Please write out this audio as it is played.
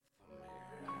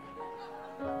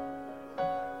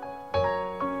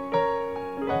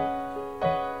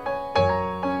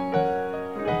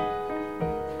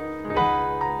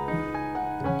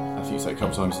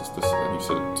Times, and you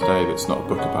said it today, that's not a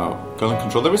book about gun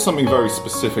control. There is something very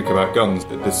specific about guns.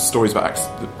 There's stories about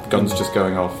guns just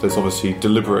going off. There's obviously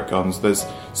deliberate guns. There's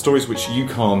stories which you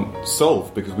can't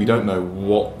solve because we don't know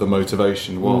what the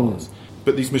motivation was.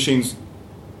 But these machines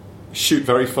shoot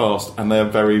very fast, and they're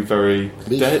very, very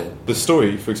dead. The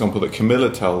story, for example, that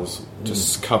Camilla tells to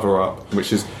cover up,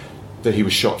 which is that he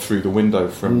was shot through the window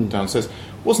from downstairs,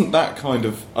 wasn't that kind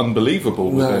of unbelievable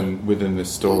within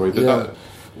this story?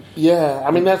 Yeah,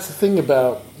 I mean, that's the thing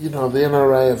about, the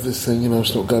NRA of this thing,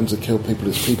 it's not guns that kill people,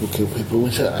 it's people kill people,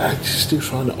 which I just still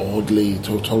find oddly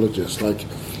tautologist. Like,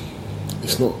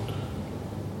 it's not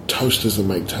toasters that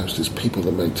make toast, it's people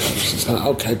that make toast. It's like,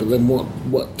 okay, but then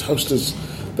what toasters...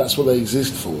 That's what they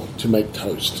exist for, to make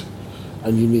toast.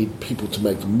 And you need people to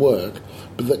make them work.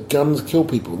 But that guns kill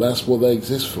people, that's what they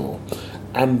exist for.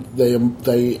 And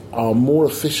they are more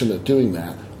efficient at doing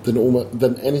that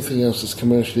than anything else that's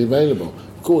commercially available.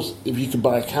 Of course, if you could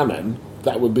buy a cannon,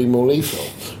 that would be more lethal.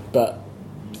 But,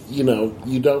 you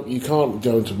can't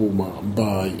go into Walmart and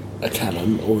buy a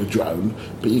cannon or a drone,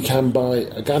 but you can buy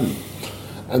a gun.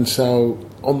 And so,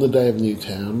 on the day of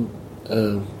Newtown...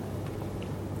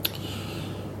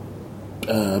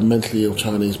 a mentally ill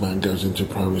Chinese man goes into a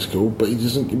primary school, but he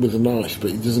doesn't with a knife, but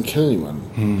he doesn't kill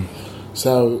anyone.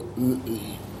 So,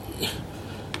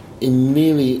 in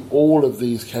nearly all of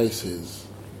these cases,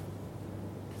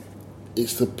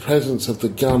 it's the presence of the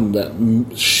gun that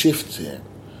shifts it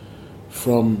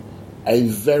from a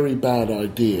very bad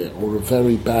idea or a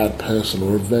very bad person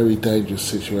or a very dangerous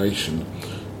situation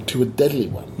to a deadly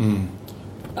one.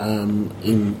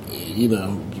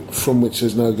 From which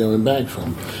there's no going back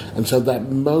from. And so that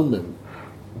moment,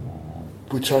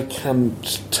 which I can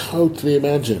totally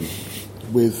imagine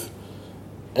with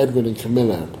Edward and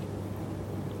Camilla,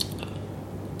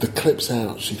 the clip's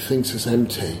out, she thinks it's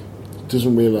empty,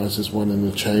 doesn't realise there's one in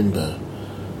the chamber.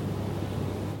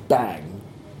 Bang.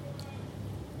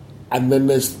 And then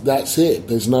that's it,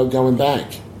 there's no going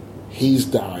back. He's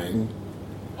dying,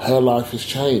 her life has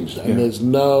changed, and there's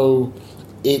no...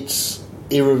 It's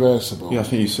irreversible. Yeah, I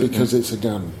think you said, because it's a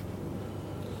gun.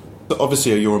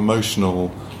 Obviously, your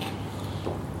emotional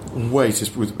weight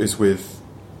is with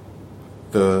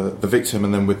the victim,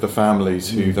 and then with the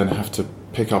families who then have to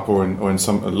pick up, or in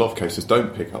a lot of cases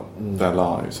don't pick up their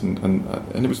lives. And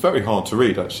it was very hard to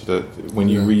read, actually, that when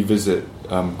you revisit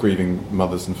grieving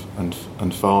mothers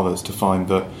and fathers, to find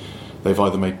that they've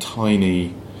either made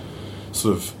tiny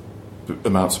sort of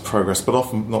amounts of progress, but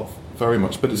often not very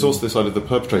much. But it's also this side of the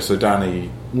perpetrator. So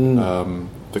Danny,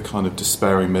 the kind of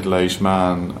despairing middle-aged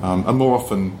man, and more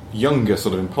often younger,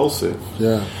 sort of impulsive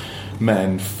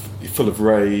men, full of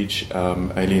rage,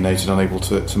 alienated, unable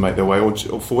to make their way, or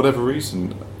for whatever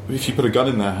reason. If you put a gun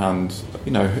in their hand,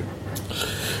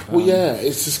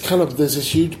 it's this kind of, there's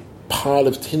this huge pile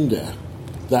of tinder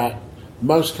that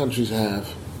most countries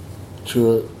have,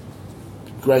 to a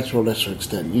greater or lesser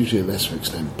extent, usually a lesser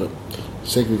extent, but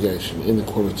segregation,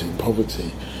 inequality,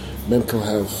 poverty, mental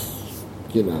health,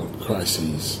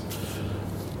 crises.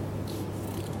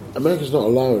 America's not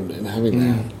alone in having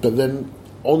that. But then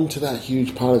onto that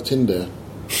huge pile of tinder,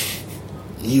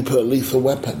 you put a lethal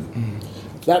weapon.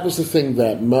 That was the thing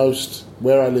that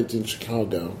where I lived in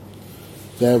Chicago,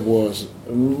 there was...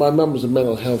 My mum was a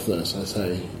mental health nurse, I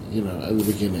say, at the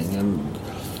beginning, and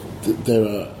there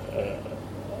are...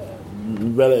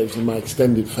 relatives in my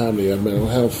extended family had mental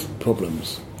health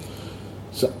problems.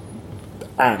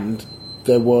 And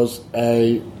there was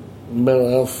a mental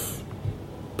health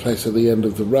place at the end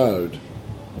of the road,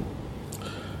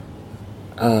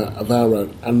 of our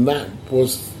road, and that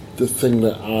was the thing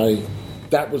that I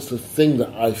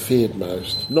feared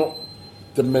most. Not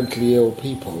the mentally ill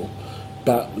people,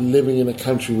 but living in a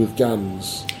country with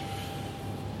guns.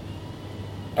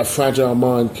 A fragile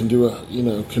mind can do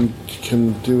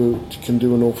can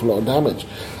do an awful lot of damage.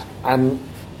 And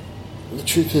the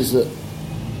truth is that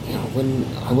when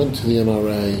I went to the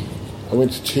NRA, I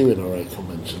went to 2 NRA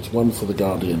conventions, one for The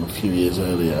Guardian a few years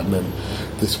earlier, and then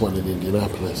this one in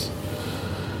Indianapolis.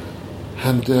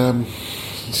 And you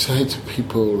say to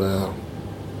people,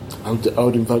 I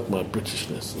would invoke my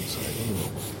Britishness and say,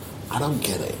 I don't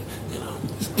get it,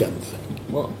 this gun thing.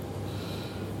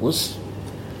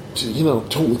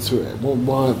 Talk me through it.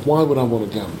 Why would I want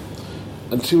a gun?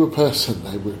 And to a person,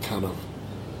 they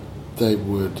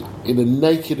would, in a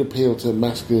naked appeal to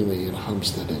masculinity and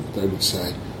homesteading, they would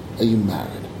say, "Are you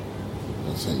married?"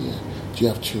 I'd say, "Yeah." "Do you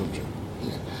have children?"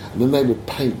 "Yeah." And then they would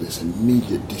paint this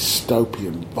immediate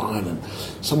dystopian, violent.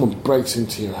 Someone breaks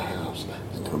into your house,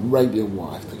 they're going to rape your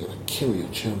wife, they're going to kill your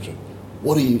children.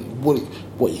 What are you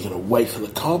going to wait for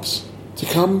the cops to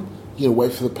come? You're going to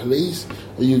wait for the police?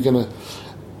 Are you going to...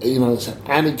 it's an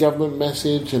anti-government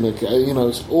message, and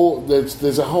it's all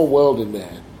there's a whole world in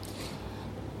there.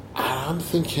 And I'm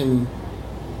thinking,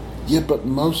 yeah, but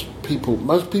most people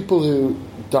who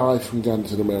die from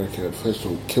guns in America, first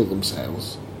of all, kill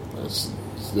themselves.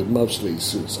 They're mostly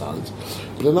suicides.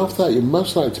 But then after that, you're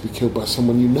most likely to be killed by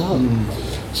someone you know.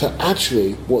 So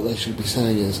actually, what they should be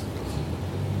saying is,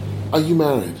 are you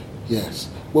married? Yes.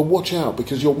 Well, watch out,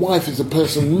 because your wife is the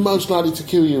person most likely to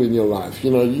kill you in your life.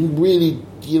 You really,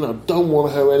 don't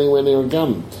want her anywhere near a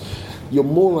gun. You're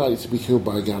more likely to be killed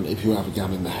by a gun if you have a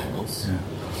gun in the house.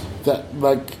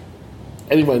 Yeah.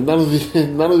 Anyway, none of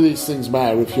these things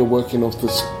matter if you're working off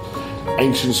this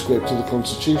ancient script of the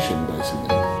Constitution, basically.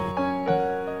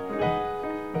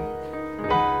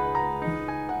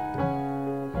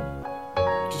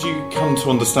 Did you come to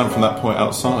understand from that point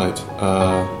outside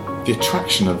the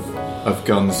attraction of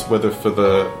guns, whether for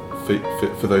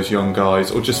those young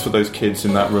guys or just for those kids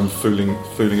in that room fooling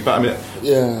about? I mean,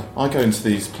 yeah. I go into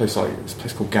this place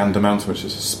called Gander Mountain, which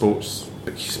is a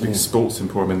big sports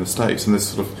emporium in the States, and there's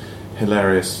sort of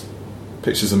hilarious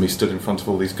pictures of me stood in front of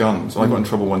all these guns. And I got in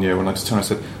trouble one year when I just turned and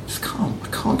said, I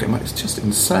can't get it's just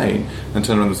insane. And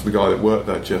turned around, there's the guy that worked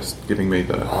there just giving me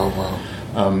the... Oh, wow.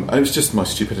 And it was just my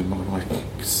stupidity. My wife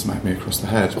smacked me across the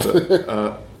head.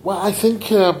 But, well, I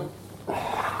think... I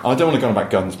don't want to go on about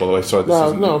guns, by the way. Sorry,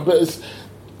 but it's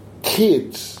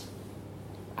kids.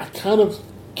 I kind of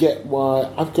get why.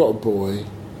 I've got a boy.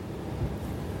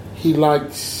 He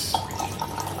likes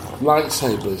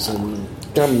lightsabers and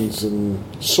guns and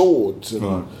swords, and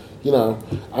right.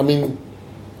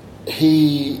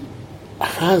 He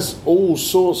has all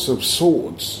sorts of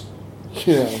swords,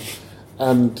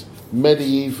 and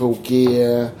medieval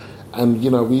gear, and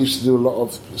we used to do a lot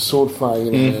of sword fighting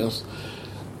in the house.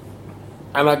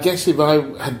 And I guess if I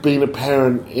had been a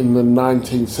parent in the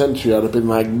 19th century, I'd have been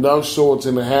like, no swords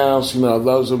in the house,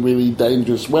 those are really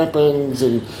dangerous weapons,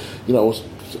 and,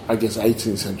 I guess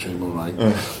 18th century more like.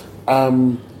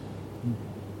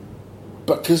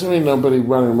 But because there ain't nobody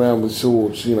running around with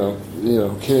swords,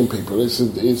 killing people, it's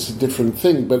a different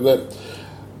thing. But that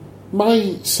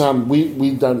my son,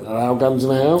 we don't allow guns in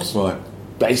the house. Right.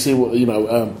 Basically,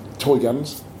 toy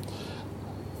guns.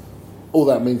 All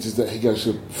that means is that he goes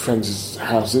to friends'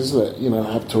 houses that,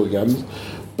 have toy guns.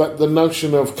 But the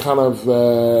notion of kind of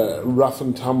rough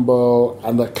and tumble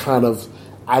and a kind of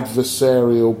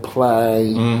adversarial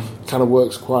play kind of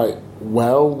works quite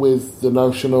well with the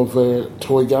notion of a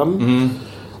toy gun.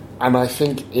 And I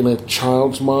think in a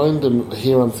child's mind, and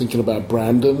here I'm thinking about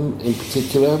Brandon in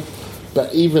particular,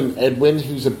 but even Edwin,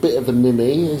 who's a bit of a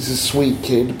ninny, he's a sweet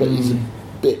kid, but he's a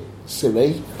bit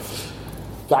silly.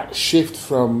 That shift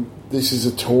from this is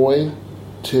a toy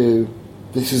to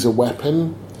this is a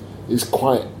weapon is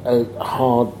quite a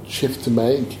hard shift to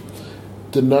make.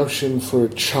 The notion for a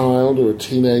child or a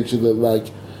teenager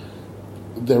that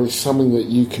there is something that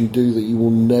you can do that you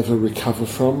will never recover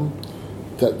from,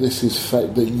 that this is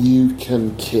that you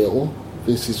can kill,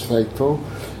 this is fatal,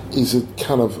 is a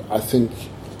kind of, I think,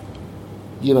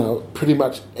 pretty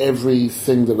much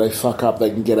everything that they fuck up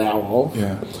they can get out of.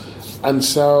 Yeah. And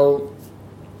so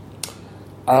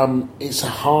it's a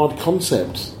hard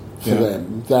concept for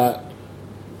them that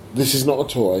this is not a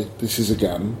toy, this is a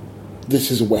gun, this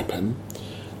is a weapon,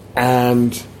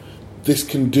 and this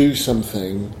can do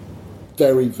something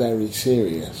very, very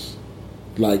serious,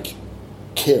 like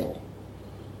kill.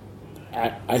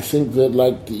 I think that,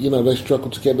 they struggle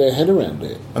to get their head around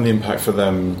it. And the impact for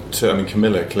them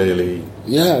Camilla clearly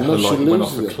she went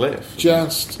off the cliff.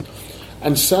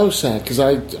 And so sad, because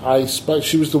I spoke,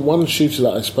 she was the one shooter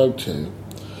that I spoke to,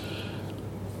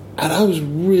 and I was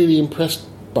really impressed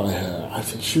by her. I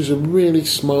think she was a really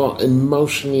smart,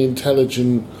 emotionally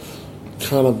intelligent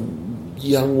kind of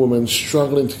young woman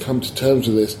struggling to come to terms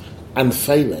with this and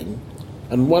failing.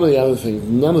 And one of the other things,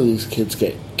 none of these kids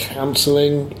get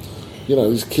counselling.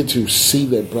 These kids who see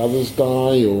their brothers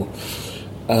die or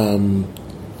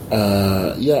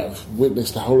have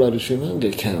witnessed a whole load of shit, they don't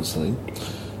get counselling.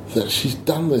 That she's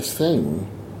done this thing,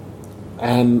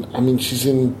 and she's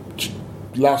in.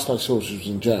 Last I saw, she was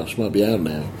in jail. She might be out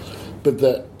now, but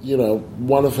that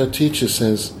one of her teachers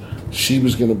says she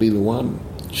was going to be the one.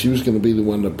 She was going to be the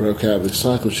one that broke out of this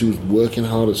cycle. She was working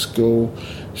hard at school.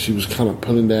 She was kind of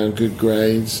pulling down good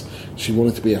grades. She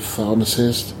wanted to be a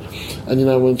pharmacist, and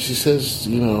when she says,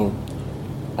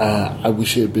 I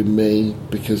wish it had been me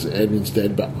because Edwin's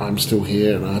dead, but I'm still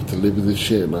here and I have to live with this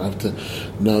shit, and I have to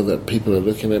know that people are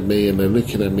looking at me and they're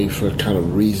looking at me for a kind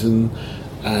of reason,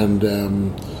 and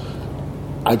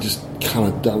I just kind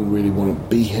of don't really want to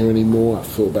be here anymore. I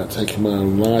thought about taking my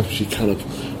own life. She kind of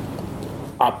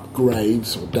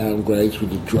upgrades or downgrades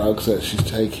with the drugs that she's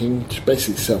taking. She's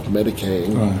basically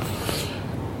self-medicating. Right.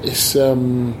 It's, I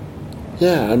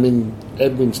mean,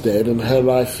 Edwin's dead and her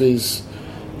life is,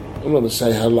 I'm not going to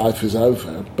say her life is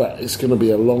over, but it's going to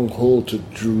be a long haul to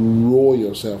draw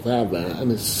yourself out of that.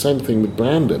 And it's the same thing with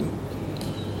Brandon.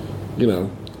 You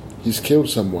know, he's killed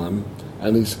someone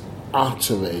and he's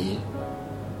utterly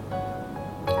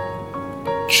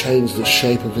changed the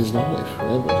shape of his life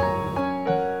forever.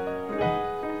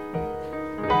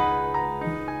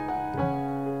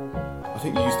 I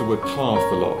think you use the word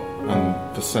path a lot,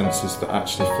 and the sense is that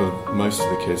actually for most of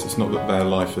the kids, it's not that their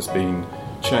life has been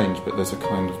changed, but there's a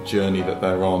kind of journey that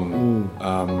they're on.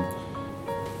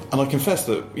 And I confess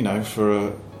that, you know, for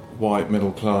a white,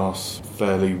 middle class,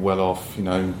 fairly well off, you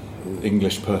know,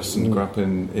 English person, grew up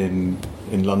in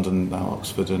London, now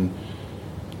Oxford, and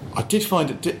I did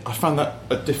find it. I found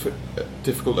that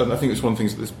difficult, and I think it's one of the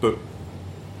things that this book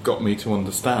got me to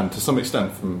understand to some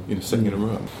extent from, you know, sitting in a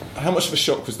room. How much of a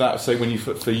shock was that, say, when you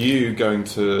for you going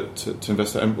to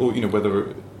investigate, or, you know,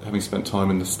 whether having spent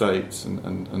time in the States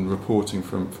and reporting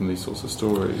from these sorts of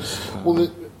stories? Well, one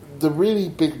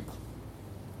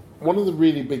of the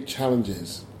really big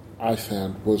challenges I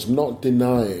found was not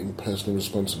denying personal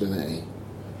responsibility.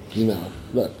 You know,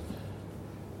 look,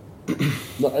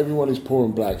 not everyone who's poor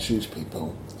and black shoots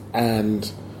people,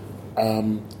 and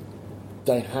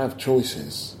they have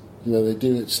choices. You know, they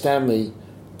do it. Stanley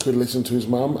could listen to his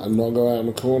mum and not go out in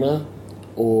the corner,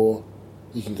 or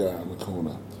he can go out in the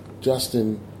corner.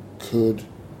 Justin could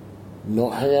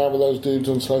not hang out with those dudes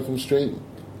on Slocum Street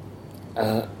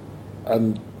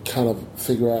and kind of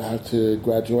figure out how to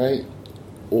graduate,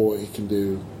 or he can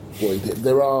do what he did.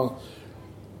 There are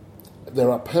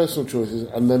personal choices,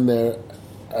 and then there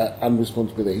and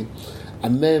responsibility,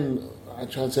 and then I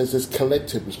try and say there's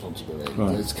collective responsibility.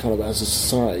 Right. It's kind of as a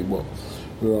society what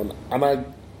we're on, and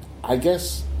I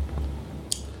guess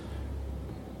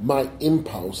my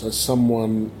impulse as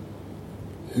someone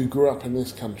who grew up in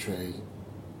this country,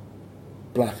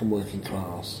 black and working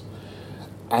class,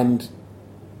 and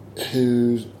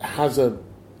who had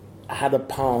a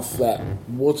path that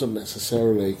wasn't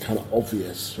necessarily kind of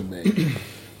obvious for me.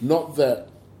 Not that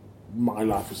my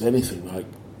life was anything like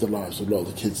the lives of a lot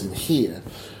of the kids in here,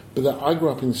 but that I grew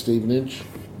up in Stevenage,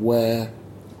 where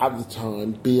at the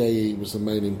time BAE was the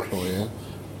main employer.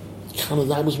 Kind of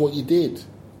that was what you did.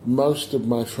 Most of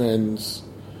my friends,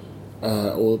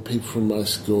 or people from my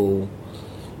school,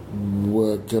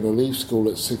 were going to leave school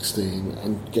at 16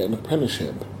 and get an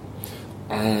apprenticeship.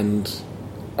 And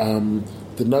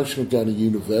the notion of going to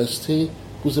university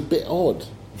was a bit odd.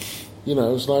 You know,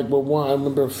 it was like, well, why? I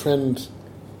remember a friend's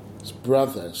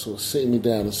brother sort of sitting me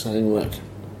down and saying, look,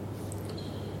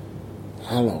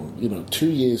 how long? You know, 2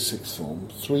 years sixth form,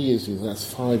 3 years, that's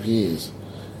 5 years.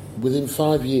 Within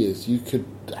 5 years, you could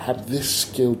have this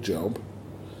skilled job.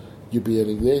 You'd be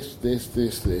earning this.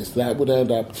 That would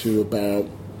add up to about,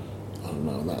 I don't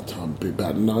know, at that time, it'd be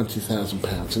about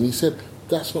 £90,000. And he said,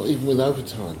 that's not even with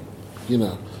overtime, you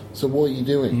know. So what are you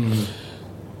doing?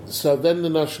 So then the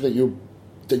notion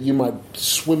that you might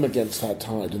swim against that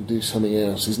tide and do something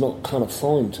else is not kind of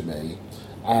foreign to me,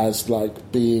 as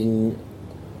like being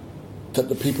that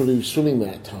the people who are swimming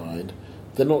that tide,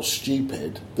 they're not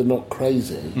stupid, they're not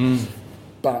crazy,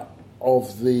 but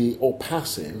or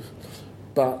passive,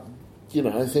 but, you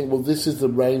know, I think, well, this is the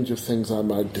range of things I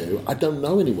might do. I don't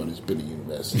know anyone who's been at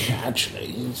university,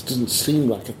 actually. It doesn't seem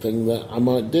like a thing that I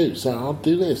might do, so I'll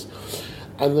do this.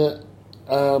 And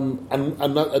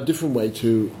and a different way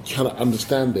to kind of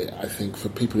understand it, I think, for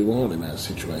people who aren't in that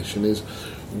situation is,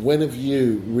 when have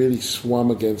you really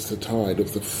swum against the tide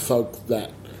of the folk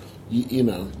that, you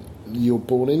know, you're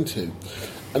born into?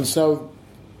 And so,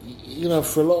 you know,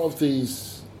 for a lot of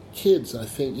these kids, I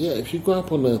think, yeah, if you grow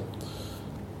up on the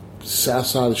south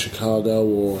side of Chicago,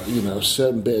 or, you know, a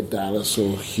certain bit of Dallas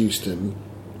or Houston,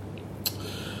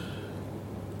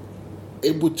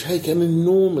 it would take an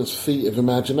enormous feat of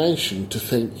imagination to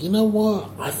think, you know what,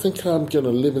 I think I'm going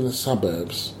to live in the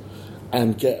suburbs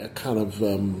and get a kind of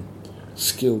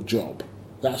skilled job.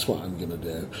 That's what I'm going to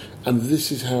do. And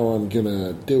this is how I'm going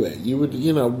to do it. You would,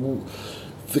 you know,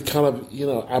 the kind of, you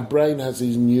know, our brain has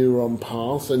these neuron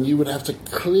paths, and you would have to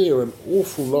clear an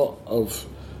awful lot of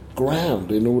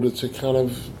ground in order to kind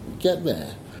of get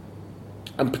there.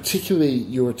 And particularly,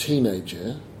 you're a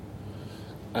teenager,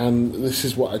 and this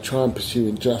is what I try and pursue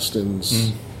in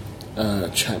Justin's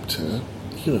chapter.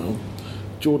 You know,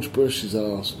 George Bush is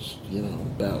asked, you know,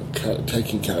 about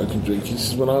taking coke and drinking. He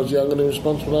says, when I was young and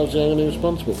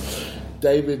irresponsible,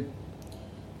 David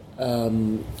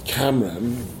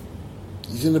Cameron,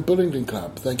 he's in the Bullingdon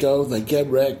Club. They go, they get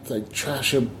wrecked, they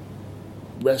trash a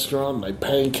restaurant, they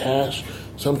pay in cash.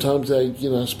 Sometimes they,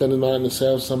 spend a night in the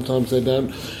cell, sometimes they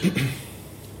don't.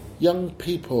 Young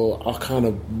people are kind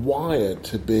of wired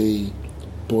to be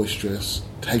boisterous,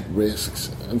 take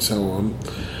risks, and so on.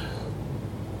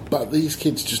 But these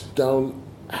kids just don't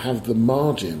have the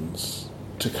margins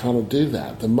to kind of do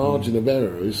that. The margin of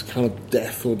error is kind of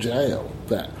death or jail.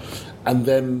 And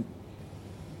then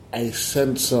a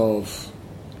sense of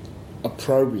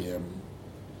opprobrium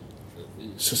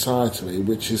societally,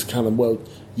 which is kind of, well,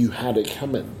 you had it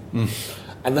coming.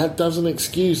 And that doesn't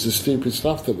excuse the stupid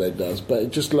stuff that they does, but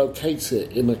it just locates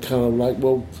it in a kind of like,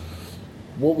 well,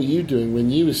 what were you doing when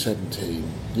you were 17?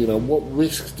 What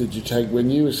risks did you take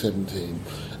when you were 17?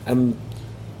 And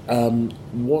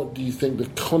what do you think the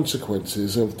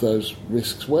consequences of those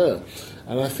risks were?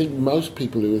 And I think most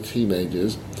people who are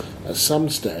teenagers, at some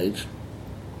stage,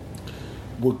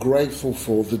 were grateful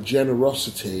for the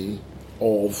generosity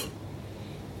of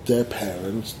their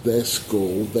parents, their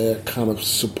school, their kind of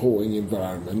supporting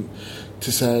environment,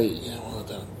 to say,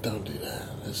 don't do that.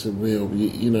 It's a real,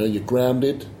 you're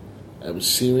grounded. It was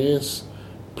serious.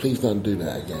 Please don't do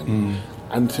that again.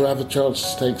 And to have a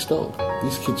chance to take stock.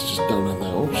 These kids just don't have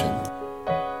that option.